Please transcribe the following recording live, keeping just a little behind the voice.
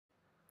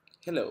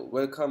Hello,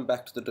 welcome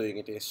back to the Doing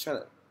It Ace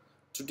channel.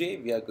 Today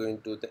we are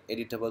going to the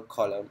editable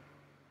column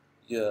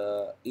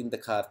in the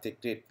Karthik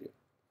grid view.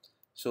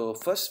 So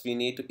first we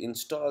need to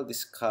install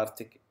this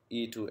Karthik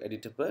Yii2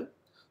 editable.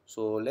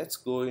 So let's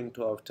go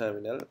into our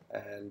terminal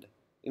and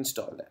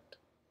install that.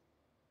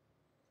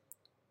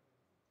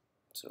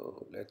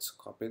 So let's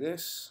copy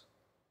this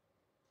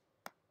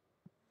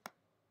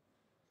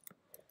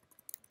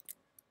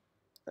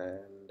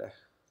and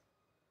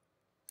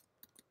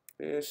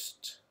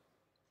paste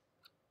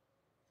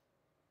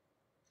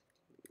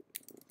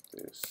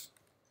this.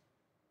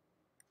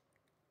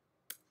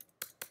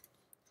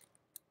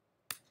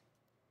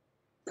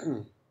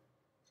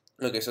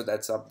 Okay, so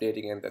that's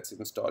updating and that's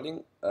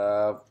installing.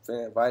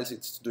 Whilst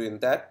it's doing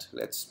that,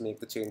 let's make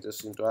the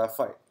changes into our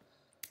file.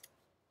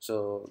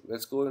 So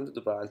let's go into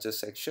the branches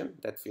section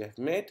that we have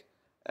made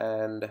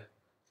and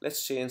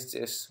let's change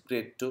this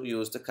grid to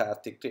use the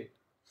Karthik grid.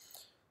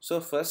 So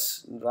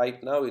first,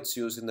 right now it's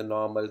using the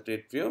normal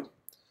grid view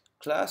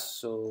class,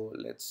 so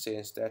let's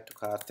change that to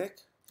Karthik.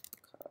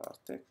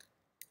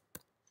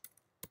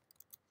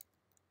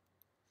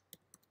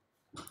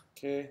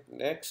 Okay,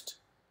 next.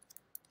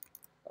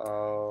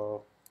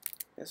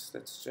 Yes,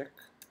 let's check.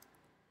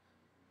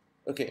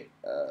 Okay,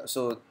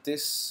 so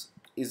this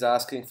is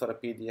asking for a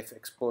PDF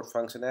export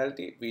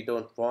functionality. We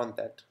don't want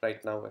that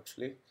right now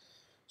actually.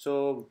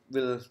 So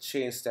we'll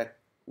change that,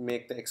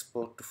 make the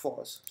export to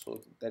false,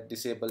 so that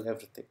disable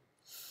everything.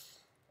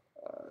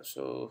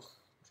 So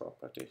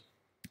property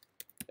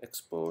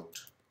export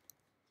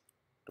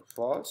to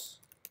false.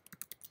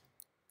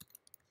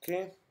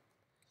 Okay,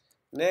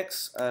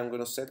 next I'm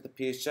going to set the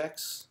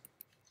physics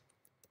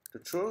to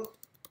true.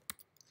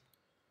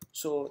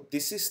 So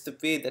this is the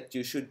way that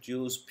you should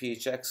use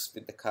physics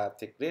with the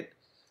Karthik grid.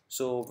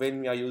 So when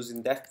we are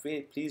using that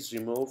way, please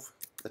remove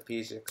the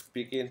physics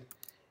begin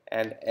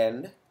and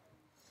end.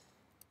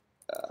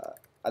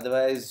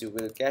 Otherwise you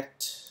will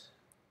get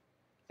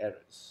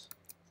errors.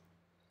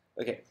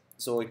 Okay,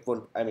 so it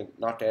won't, I mean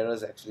not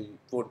errors actually, it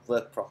won't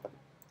work properly.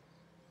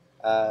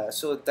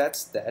 So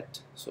that's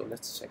that. So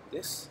let's check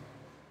this.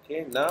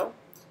 Okay, now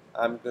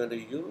I'm going to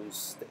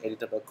use the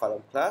editable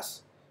column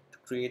class to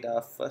create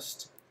our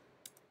first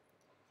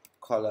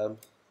column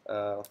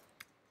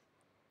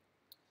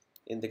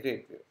in the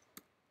grid view.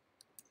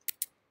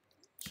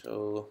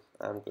 So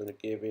I'm going to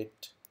give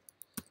it,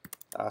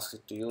 ask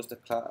it to use the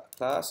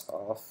class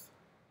of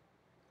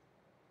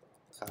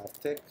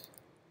Karthik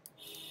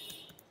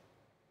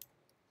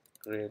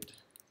grid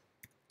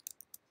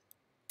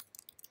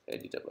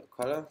editable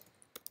column.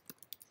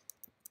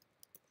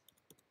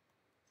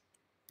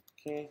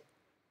 Okay,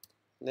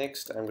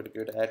 next I'm going to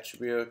give it an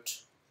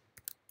attribute.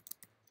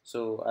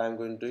 So I'm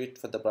going to do it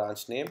for the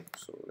branch name,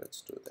 so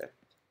let's do that.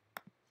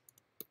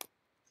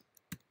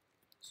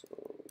 So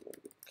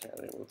we can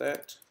remove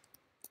that.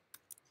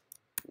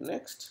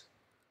 Next,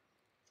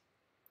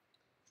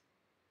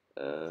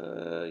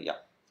 yeah,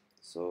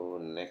 so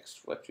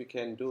next what we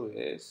can do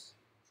is,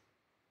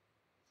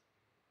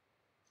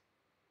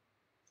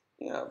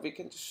 yeah, we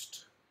can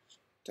just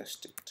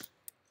test it.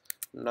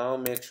 Now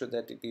make sure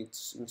that it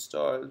is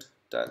installed,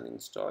 done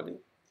installing.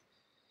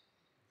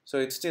 So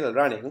it's still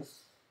running,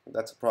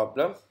 that's a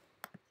problem.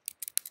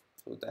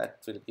 So that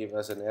will give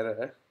us an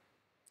error.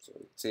 So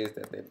it says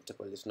that the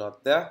editable is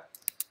not there.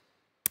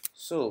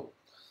 So,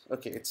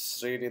 okay,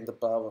 it's reading the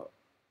power.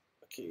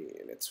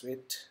 Okay, let's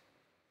wait.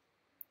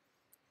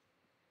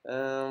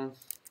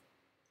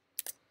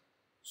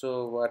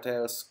 So what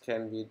else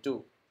can we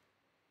do?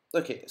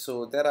 Okay,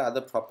 so there are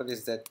other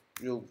properties that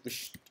you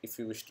wish, if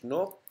you wish to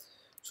know.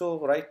 So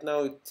right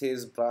now it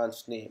says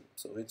branch name,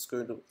 so it's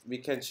going to, we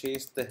can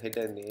change the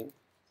header name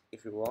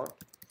if you want,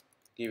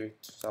 give it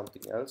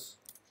something else.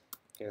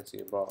 You can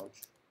say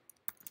branch.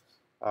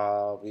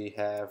 We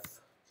have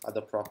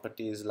other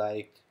properties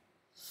like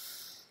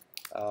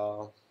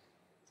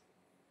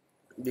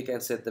we can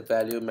set the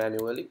value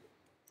manually,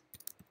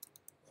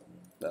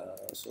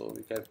 so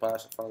we can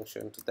pass a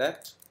function to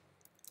that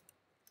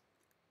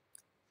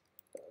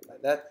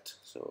like that.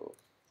 So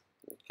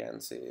you can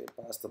say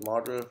pass the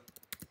model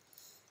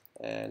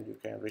and you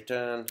can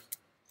return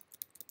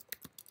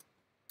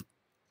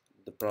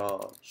the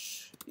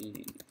branch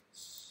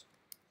is,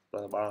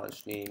 the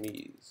branch name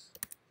is,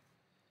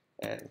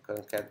 and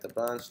concat the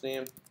branch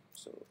name.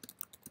 So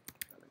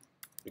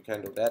we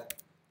can do that.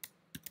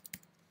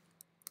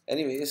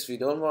 Anyways, we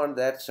don't want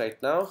that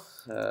right now,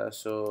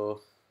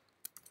 so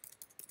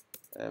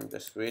I'm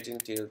just waiting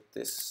till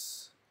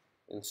this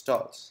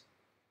installs.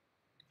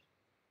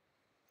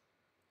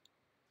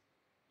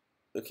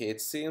 Okay,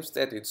 it seems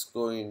that it's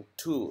going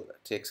to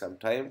take some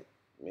time.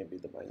 Maybe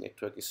my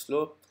network is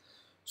slow.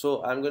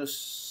 So I'm going to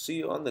see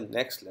you on the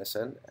next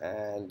lesson,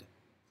 and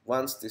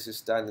once this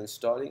is done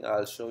installing,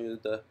 I'll show you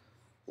the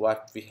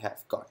what we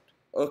have got.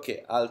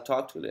 Okay, I'll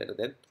talk to you later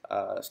then.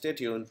 Stay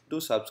tuned, do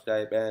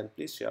subscribe, and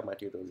please share my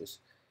tutorials.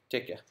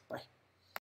 Take care, bye.